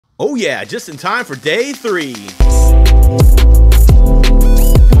Oh yeah, just in time for day 3.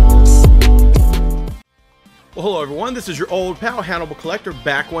 Well, hello everyone, this is your old pal Hannibal Collector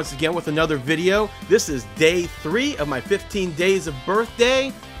back once again with another video. This is day 3 of my 15 days of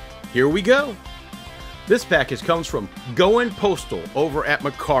birthday. Here we go. This package comes from Going Postal over at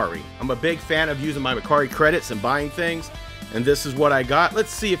Mercari. I'm a big fan of using my Mercari credits and buying things, and this is what I got. Let's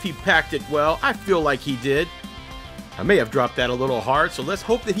see if he packed it well. I feel like he did. I may have dropped that a little hard, so let's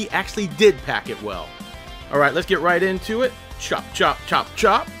hope that he actually did pack it well. All right, let's get right into it. Chop, chop, chop,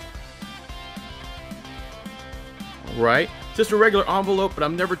 chop. All right, just a regular envelope, but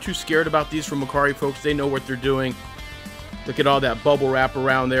I'm never too scared about these from Mercari, folks. They know what they're doing. Look at all that bubble wrap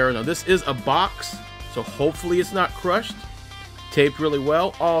around there. Now, this is a box, so hopefully it's not crushed. Taped really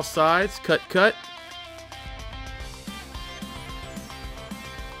well, all sides, cut.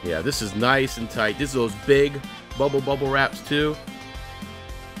 Yeah, this is nice and tight. This is those big bubble wraps too.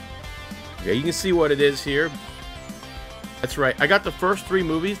 Okay, you can see what it is here. That's right, I got the first 3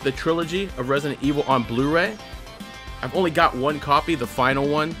 movies, the trilogy of Resident Evil on Blu-ray. I've only got one copy, the final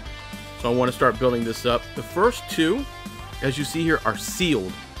one, so I want to start building this up. The first 2, as you see here, are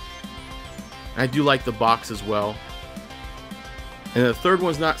sealed. I do like the box as well. And the third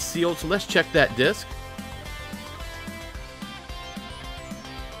one's not sealed, so let's check that disc.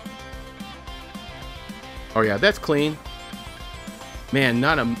 Oh yeah, that's clean. Man,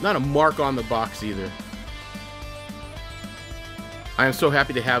 not a mark on the box either. I am so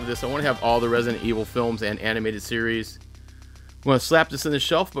happy to have this. I want to have all the Resident Evil films and animated series. I'm going to slap this in the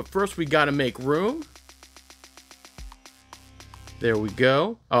shelf, but first we got to make room. There we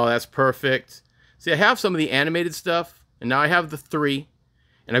go. Oh, that's perfect. See, I have some of the animated stuff, and now I have the 3,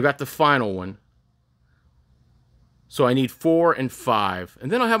 and I've got the final one. So I need 4 and 5,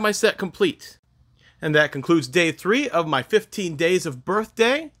 and then I'll have my set complete. And that concludes day 3 of my 15 days of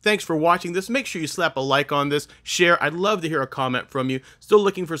birthday. Thanks for watching this. Make sure you slap a like on this, share. I'd love to hear a comment from you. Still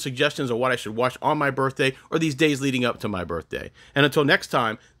looking for suggestions on what I should watch on my birthday or these days leading up to my birthday. And until next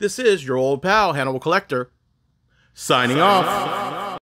time, this is your old pal, Hannibal Collector, signing off.